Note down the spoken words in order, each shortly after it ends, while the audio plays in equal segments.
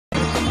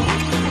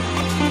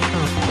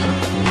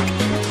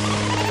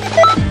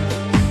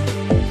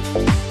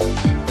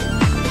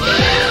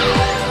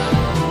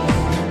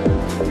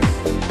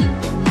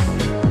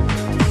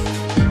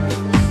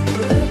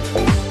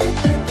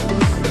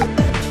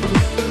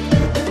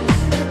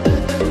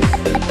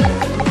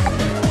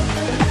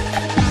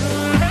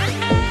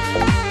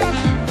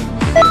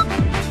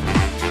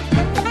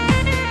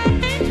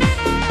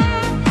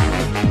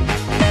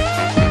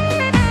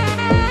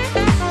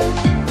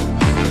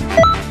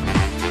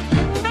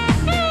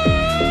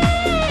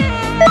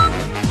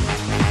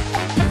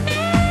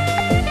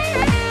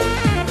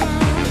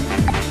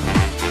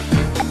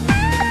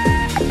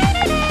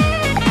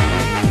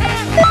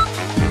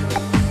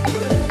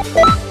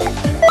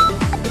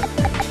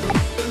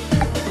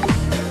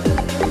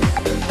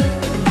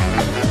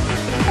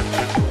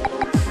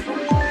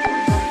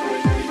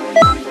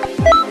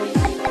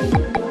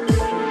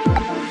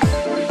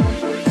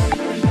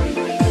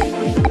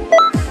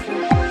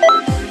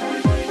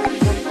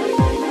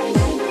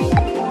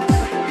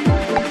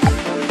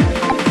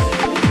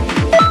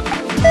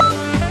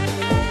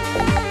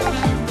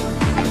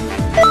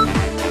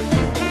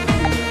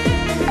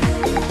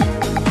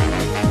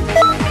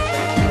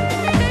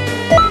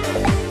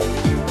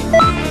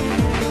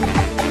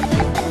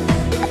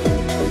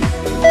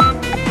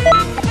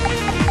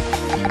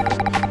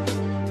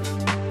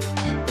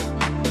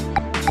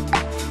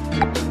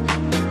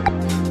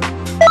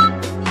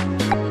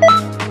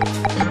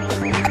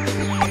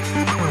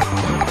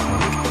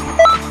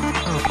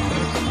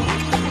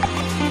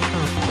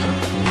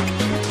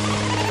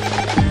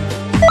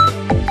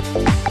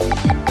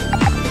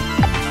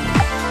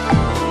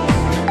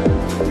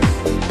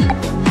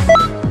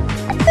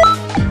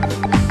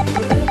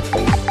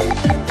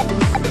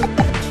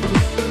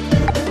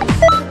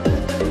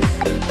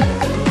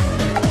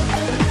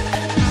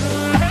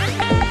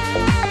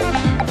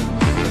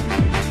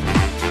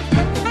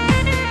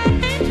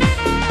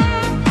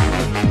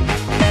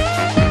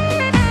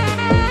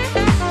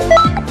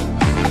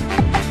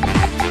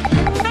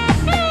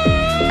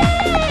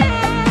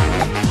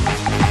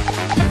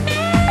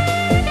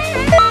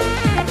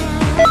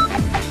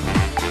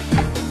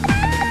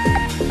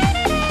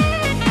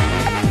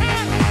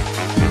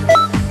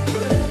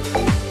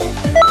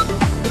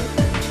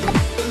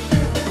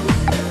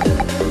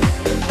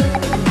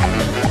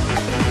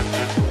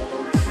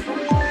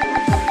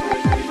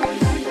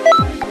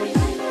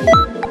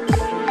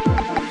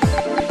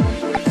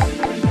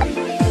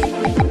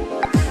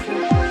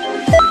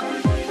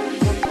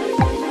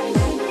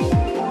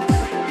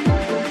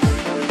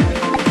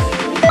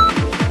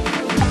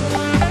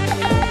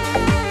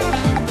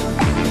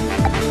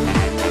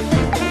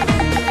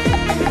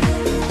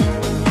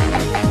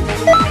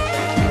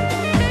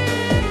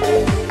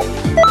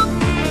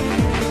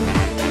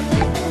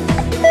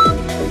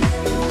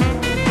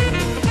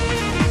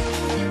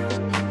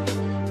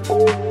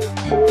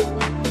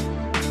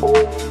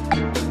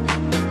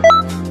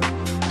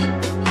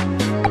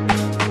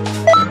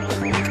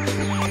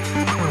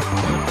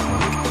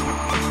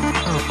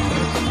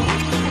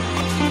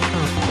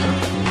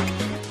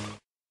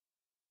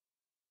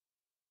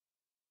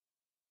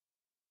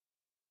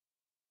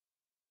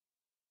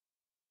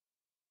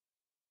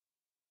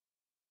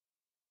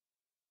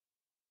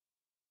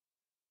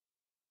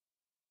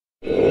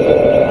This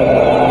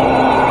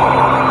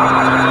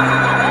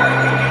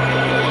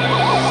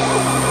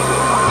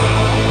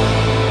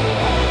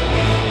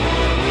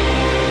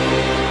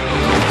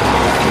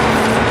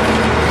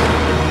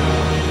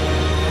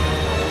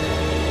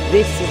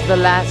is the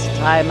last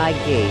time I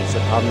gaze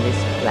upon this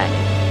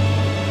planet.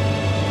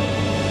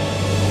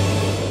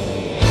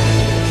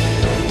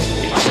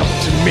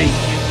 To me,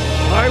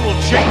 I will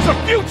change the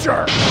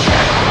future!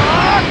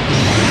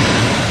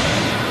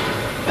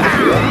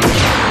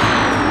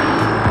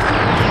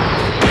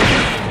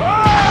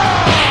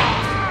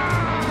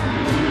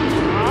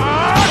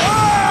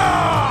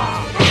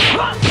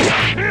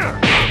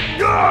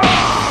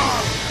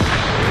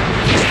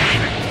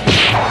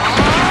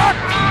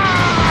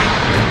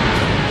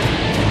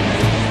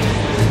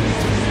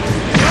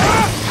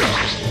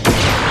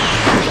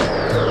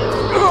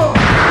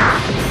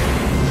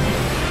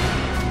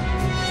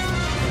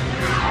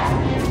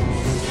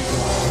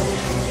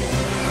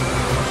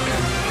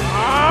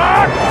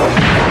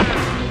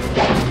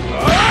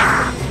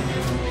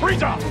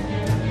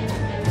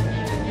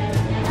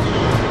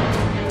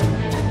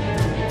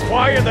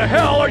 Why in the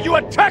hell are you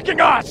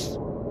attacking us?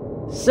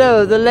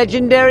 So the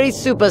legendary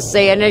Super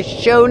Saiyan has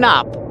shown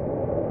up.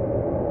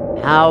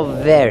 How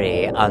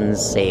very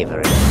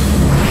unsavory.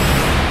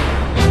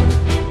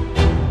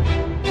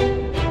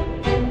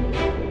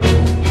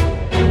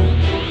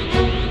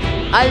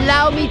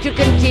 Allow me to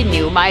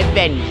continue my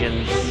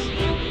vengeance.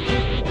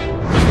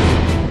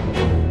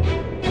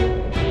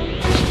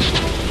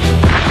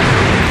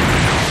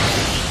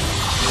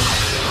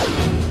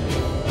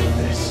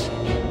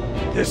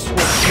 This will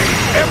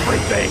change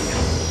everything!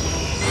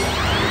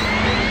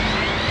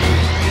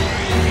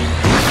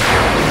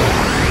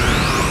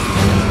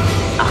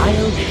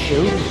 I'll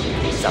show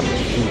you some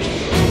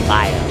beautiful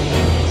fire.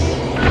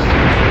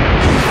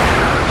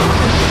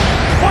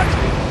 What?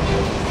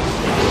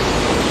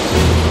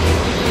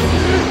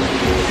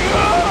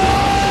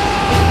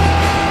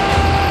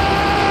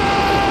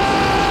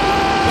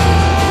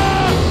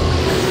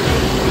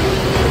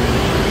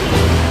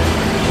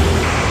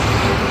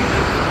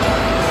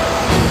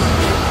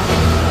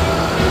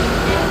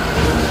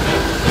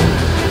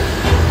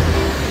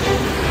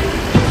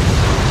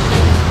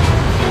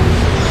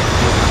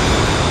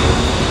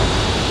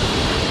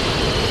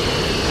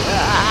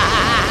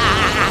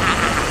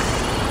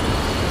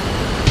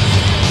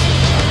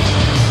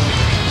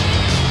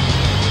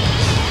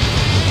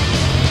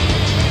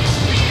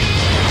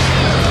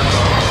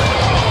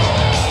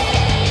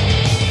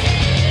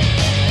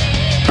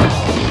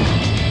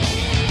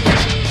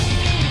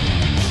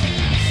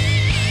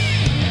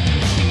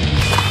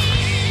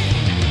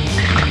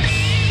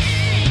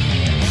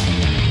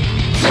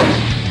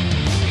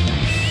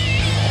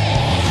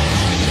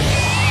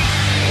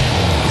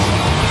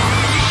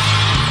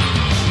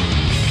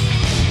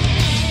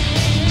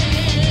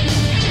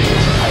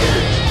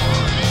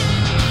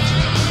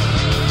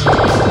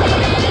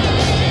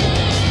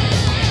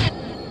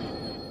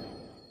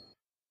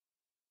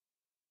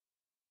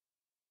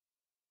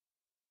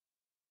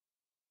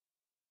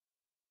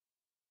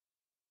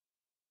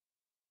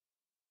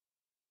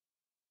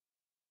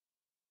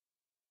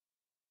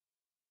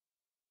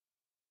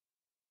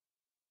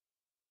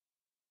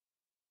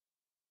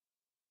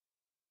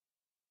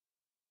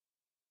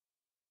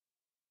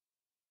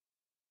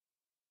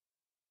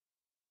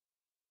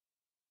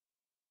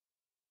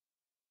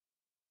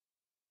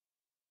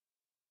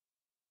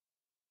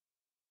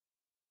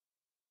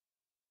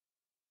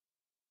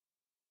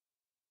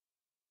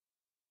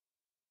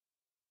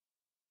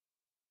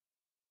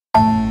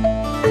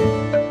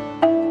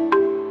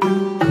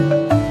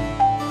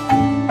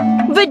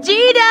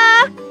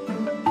 Vegeta!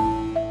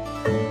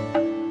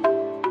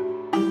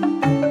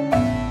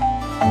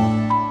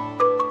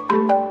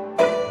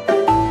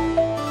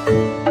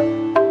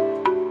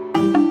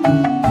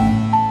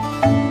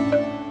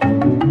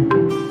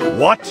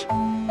 What?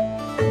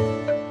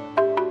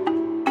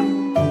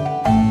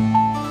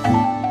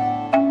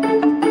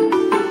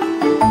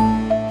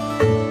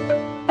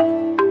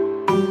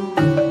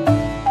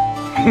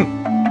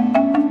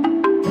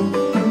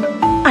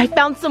 I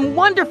found some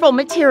wonderful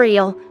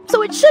material,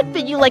 so it should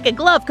fit you like a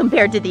glove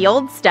compared to the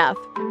old stuff.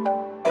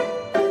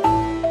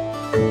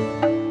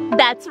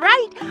 That's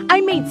right!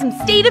 I made some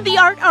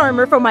state-of-the-art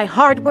armor for my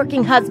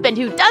hard-working husband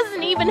who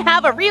doesn't even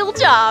have a real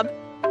job.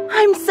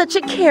 I'm such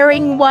a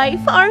caring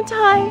wife, aren't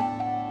I?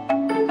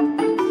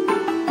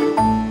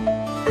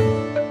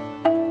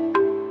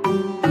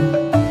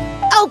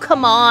 Oh,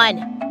 come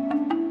on!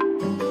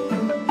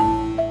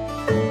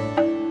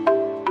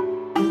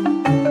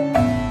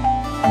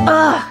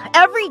 Ugh,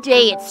 every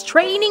day it's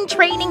training.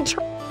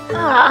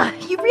 Ugh,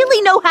 you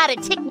really know how to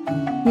tick.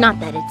 Not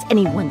that it's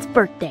anyone's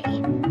birthday.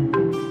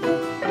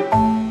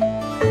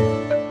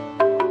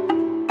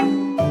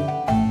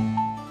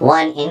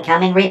 One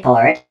incoming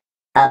report.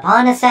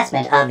 Upon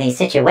assessment of the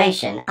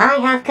situation, I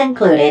have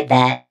concluded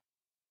that...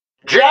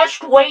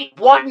 Just wait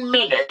 1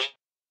 minute.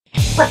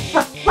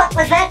 What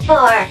was that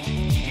for?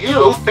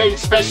 You've been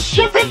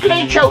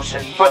specifically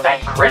chosen for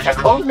that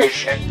critical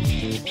mission.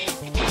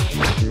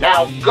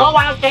 Now go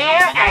out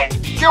there and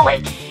do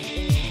it!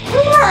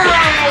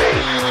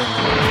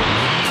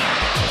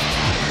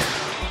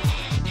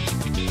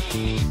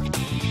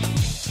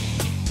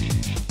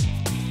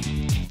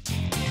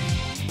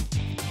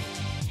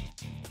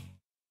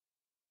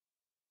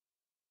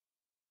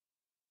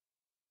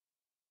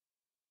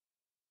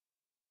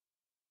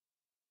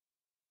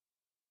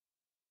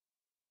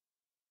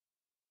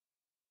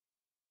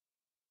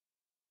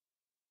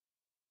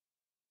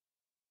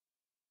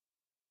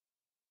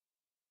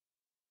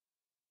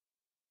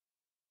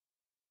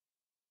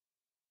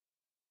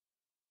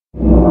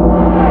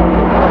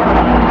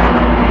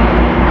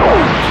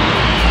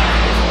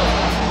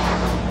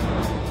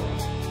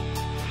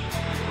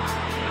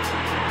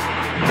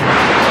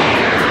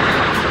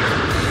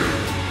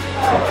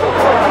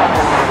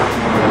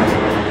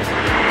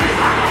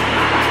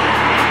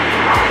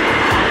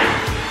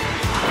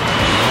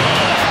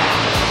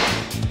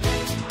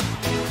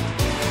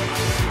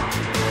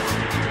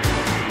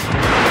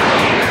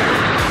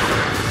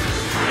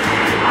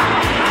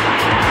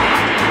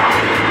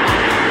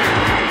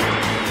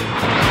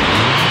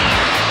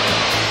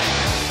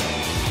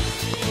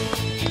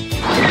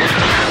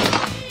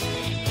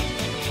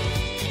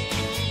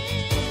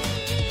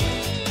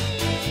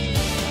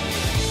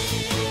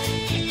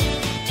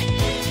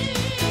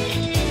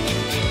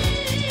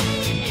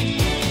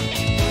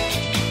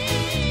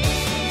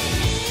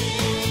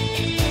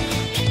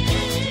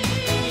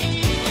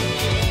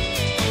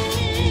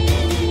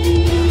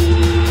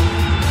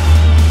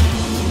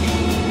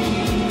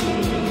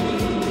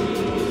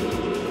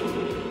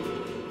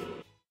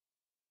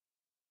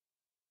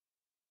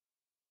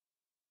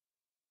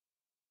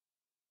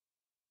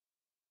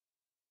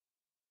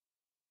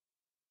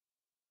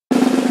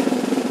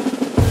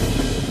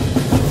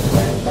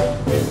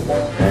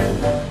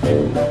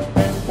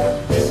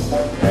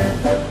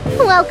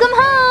 Welcome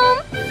home!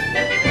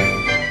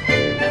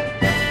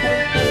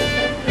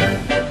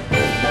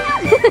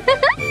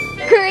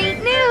 Great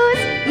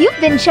news! You've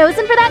been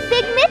chosen for that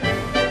big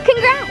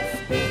Congrats!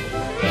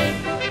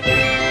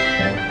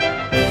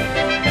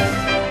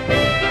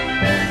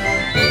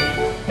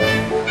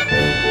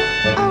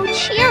 Oh,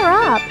 cheer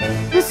up!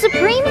 The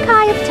Supreme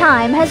Kai of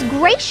Time has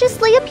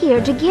graciously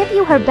appeared to give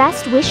you her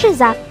best wishes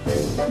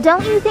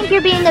Don't you think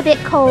you're being a bit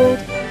cold?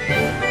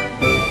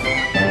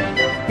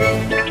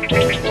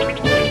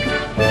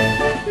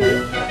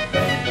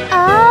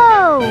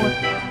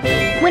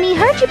 When he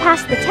heard you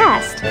pass the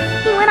test,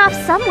 he went off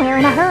somewhere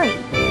in a hurry.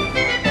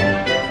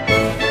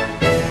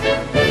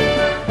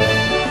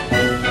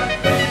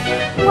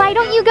 Why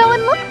don't you go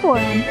and look for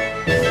him?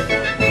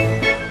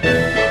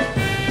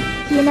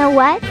 You know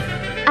what?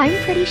 I'm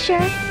pretty sure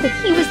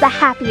that he was the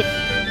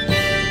happiest.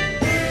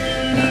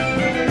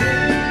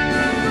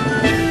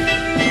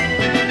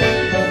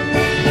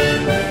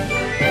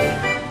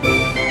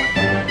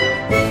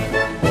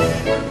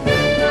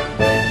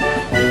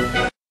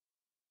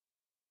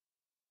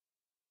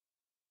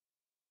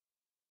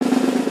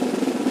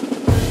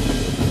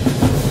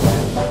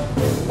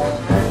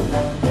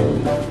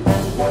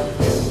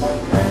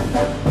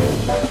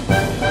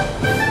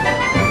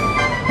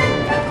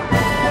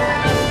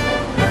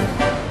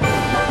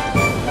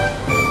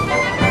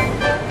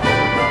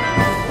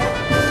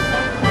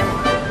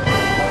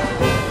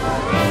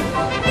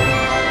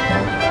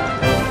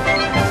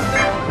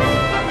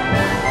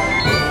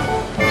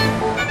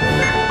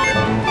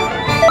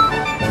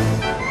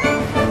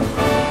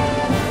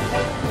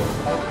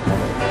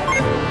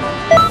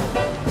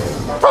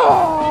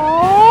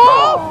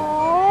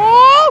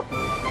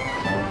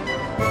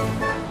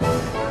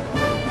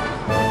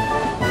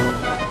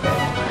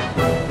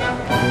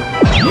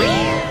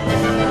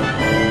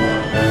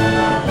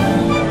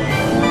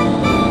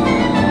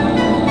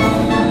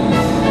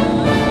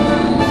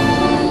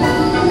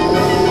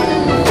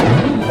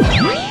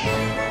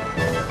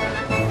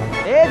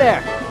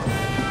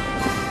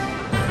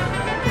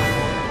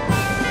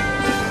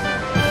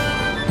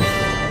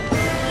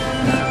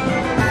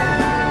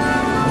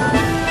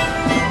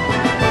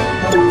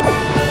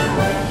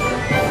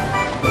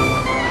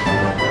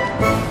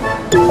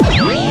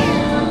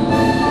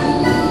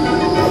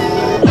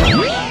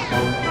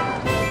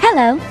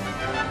 Hello.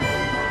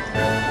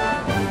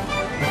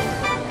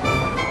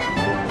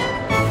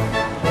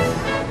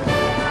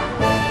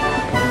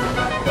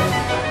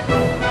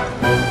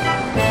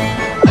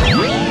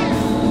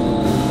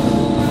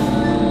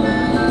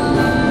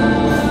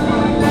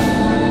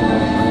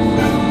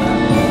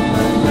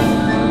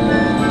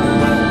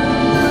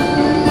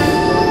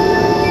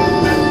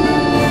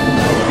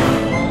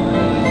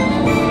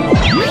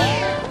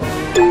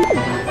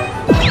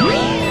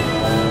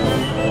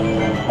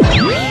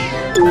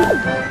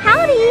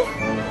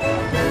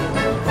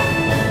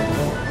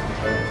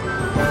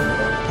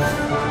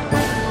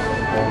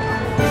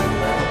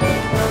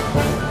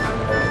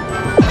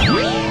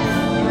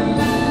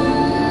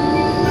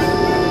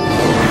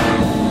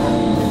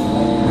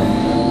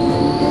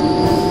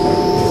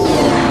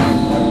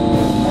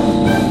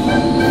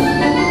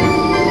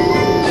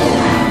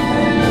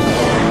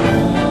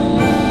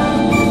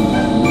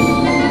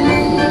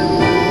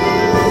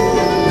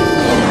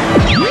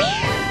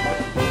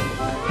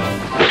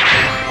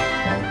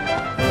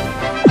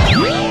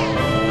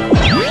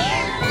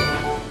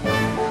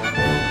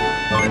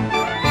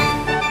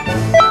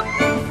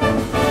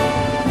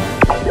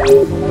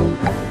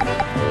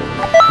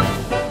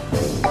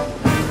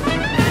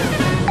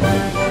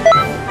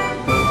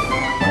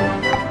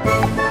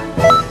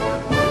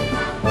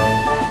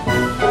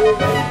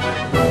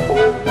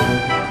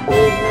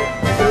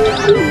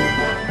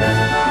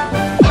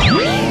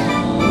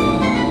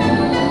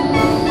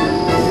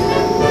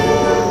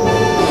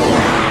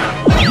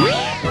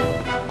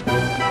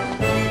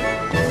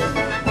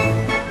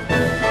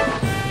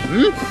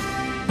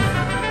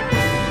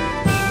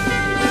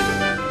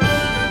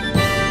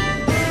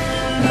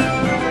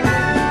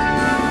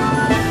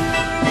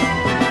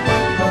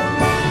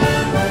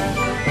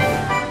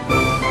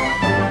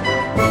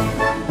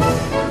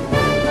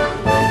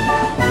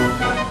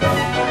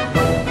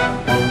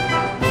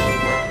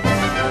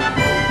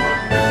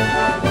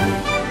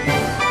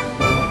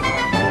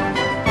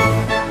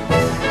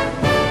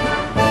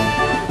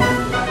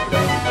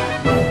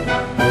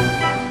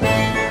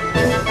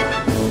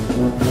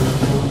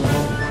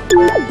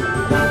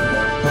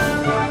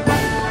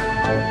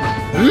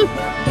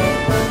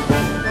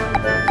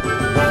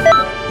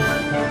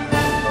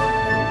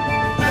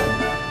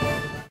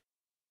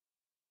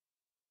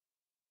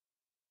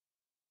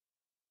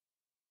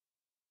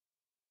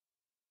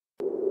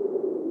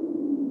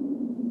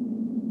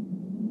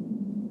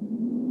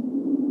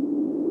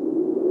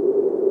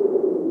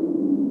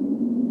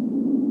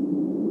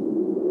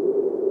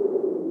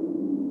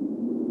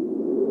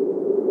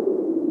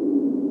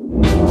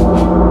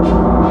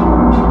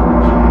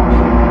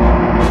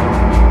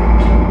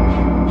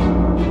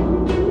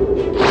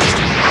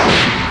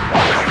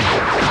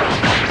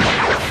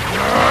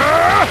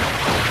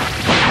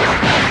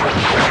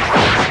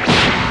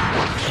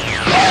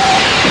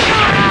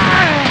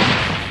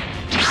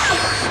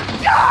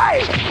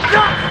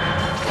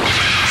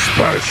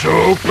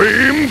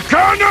 beam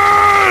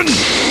cannon!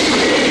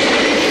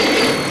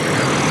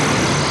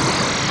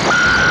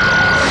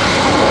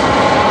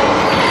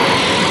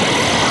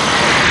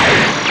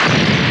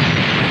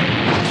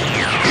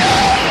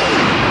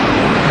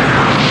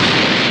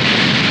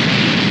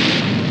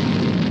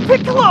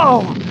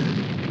 Piccolo!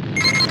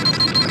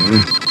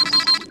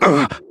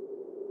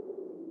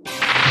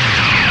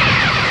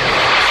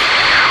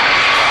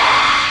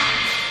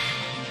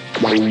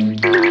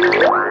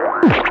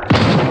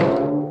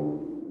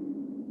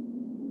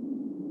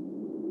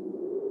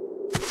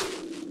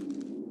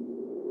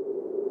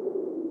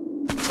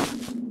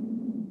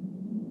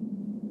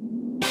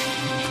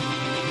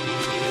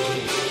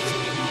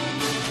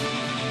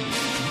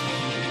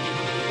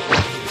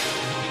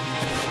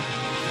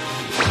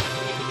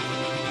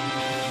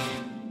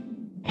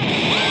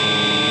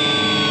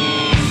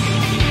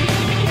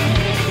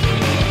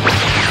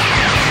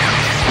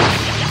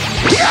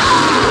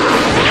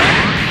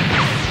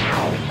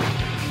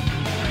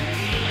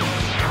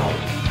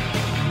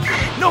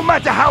 No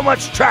matter how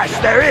much trash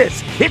there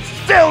is, it's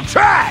still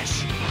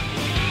trash!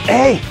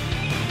 Hey,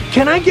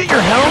 can I get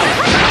your help?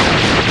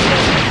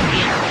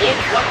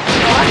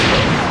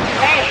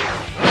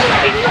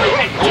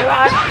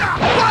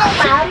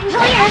 Loud and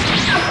clear.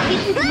 We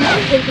can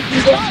communicate with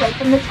you this way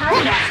from the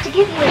time lapse to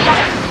give you a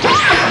better...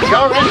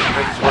 Your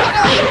entrance was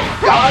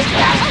God's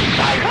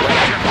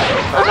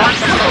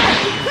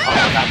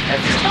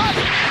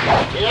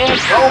Yes,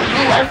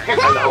 Goku and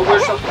Piccolo were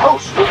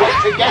supposed to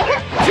work together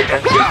to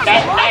defeat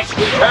that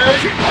nasty turd.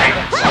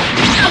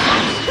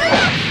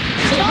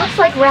 It looks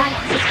like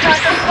Raditz is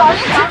currently far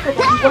stronger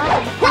than he was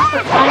in the proper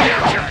time.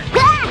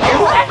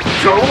 You have to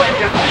go and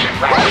defeat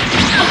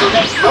Raditz so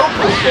that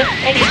Goku can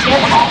finish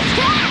him off.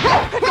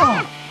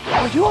 Piccolo,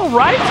 are you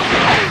alright?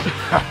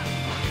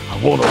 I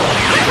won't allow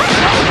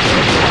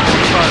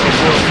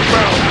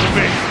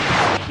me.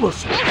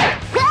 Listen,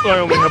 I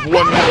only have 1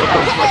 minute of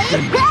those left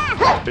in me.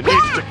 It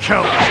needs to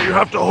count, so you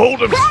have to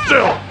hold him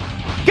still.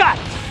 Got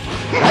it!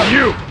 And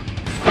you,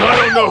 I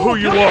don't know who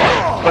you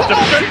are, but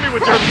defend me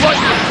with your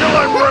life until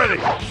I'm ready.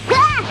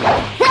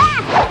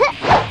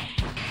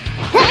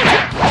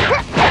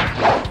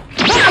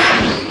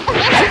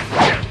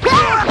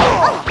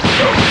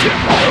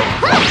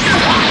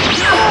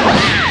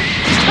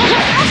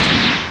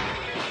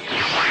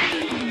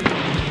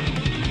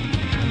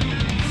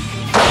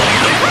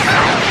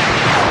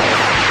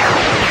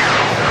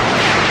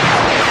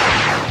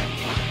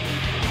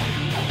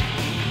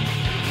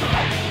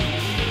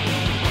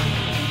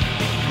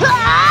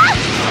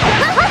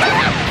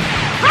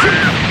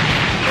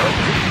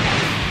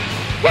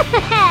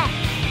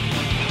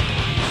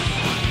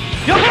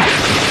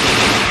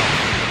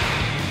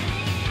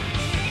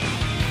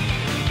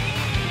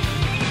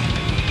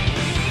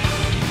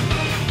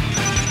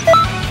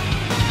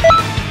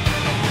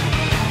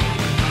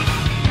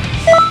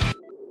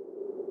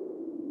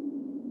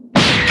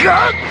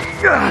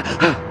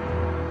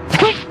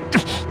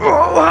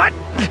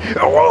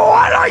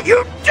 What are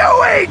you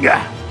doing?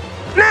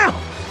 Now!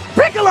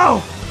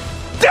 Piccolo!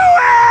 Do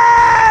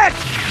it!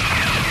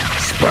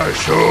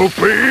 Special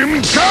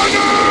beam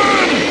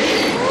cannon!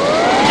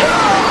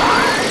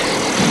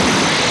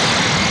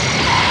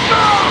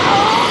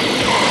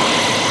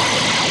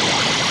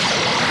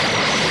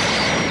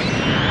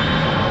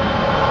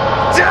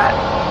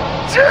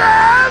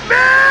 Damn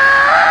it!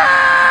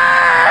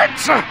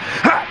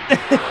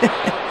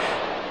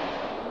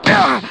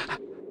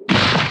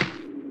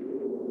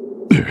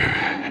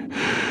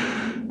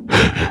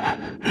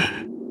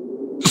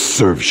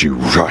 Serves you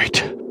right.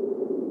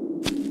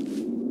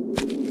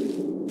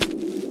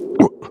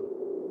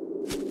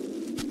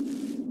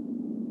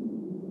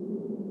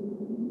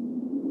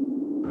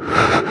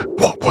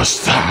 What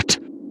was that?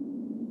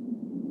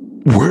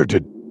 Where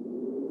did...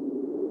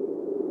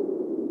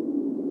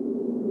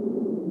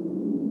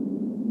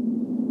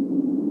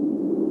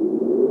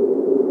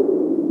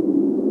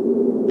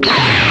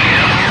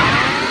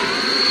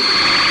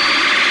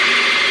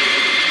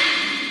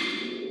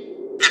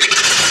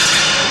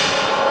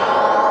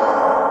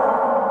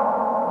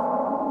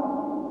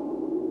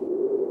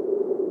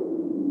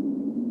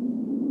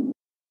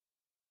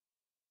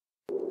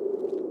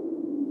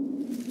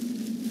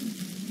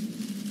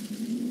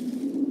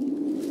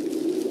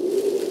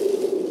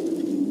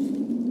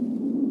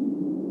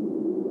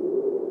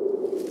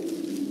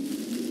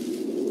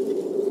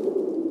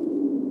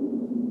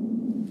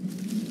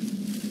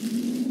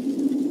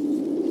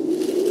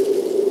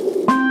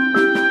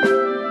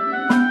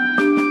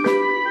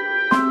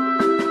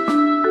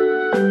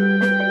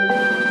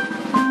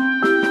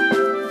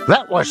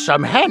 That was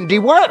some handy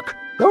work.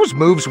 Those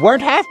moves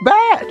weren't half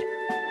bad.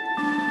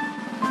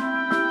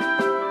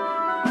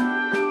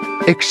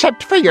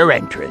 Except for your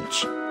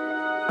entrance.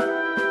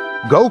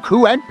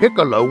 Goku and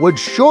Piccolo would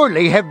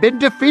surely have been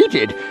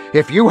defeated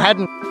if you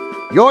hadn't...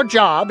 Your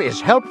job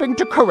is helping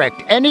to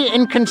correct any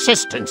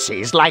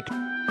inconsistencies, like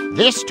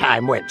this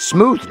time went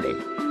smoothly,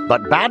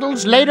 but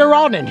battles later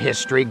on in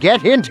history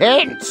get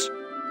intense.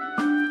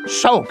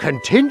 So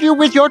continue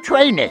with your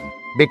training.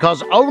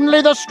 because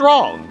only the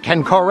strong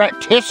can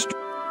correct history.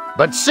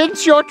 But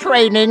since you're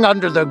training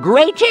under the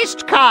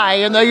greatest Kai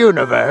in the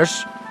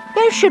universe,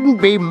 there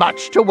shouldn't be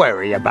much to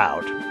worry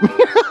about.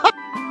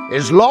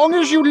 As long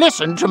as you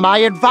listen to my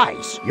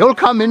advice, you'll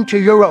come into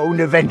your own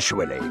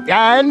eventually,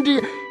 and...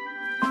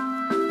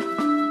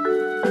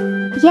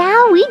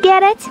 Yeah, we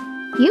get it.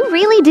 You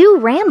really do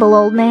ramble,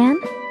 old man.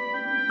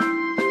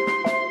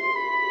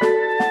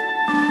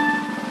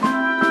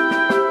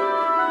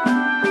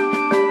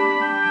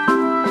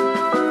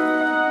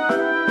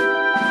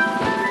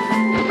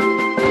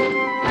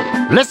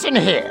 Listen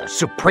here,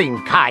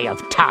 Supreme Kai of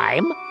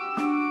Time.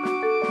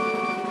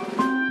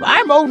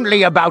 I'm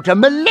only about a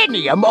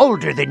millennium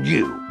older than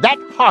you. That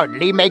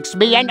hardly makes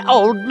me an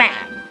old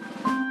man.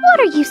 What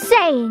are you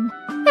saying?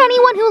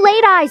 Anyone who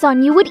laid eyes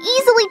on you would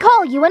easily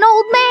call you an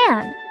old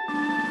man.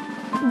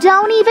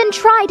 Don't even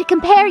try to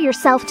compare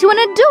yourself to an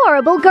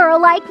adorable girl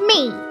like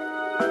me.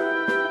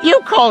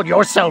 You call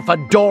yourself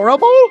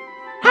adorable?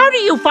 How do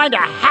you find a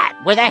hat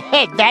with a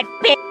head that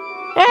big?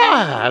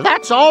 Ah,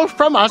 that's all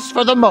from us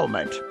for the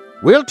moment.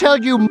 We'll tell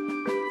you...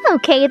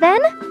 Okay then.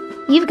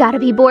 You've got to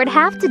be bored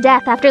half to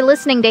death after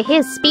listening to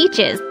his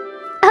speeches.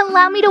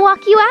 Allow me to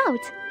walk you out.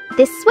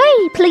 This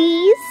way,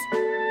 please.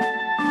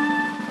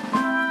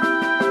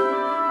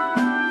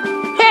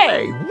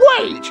 Hey,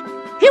 wait!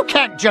 You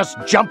can't just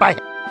jump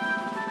ahead.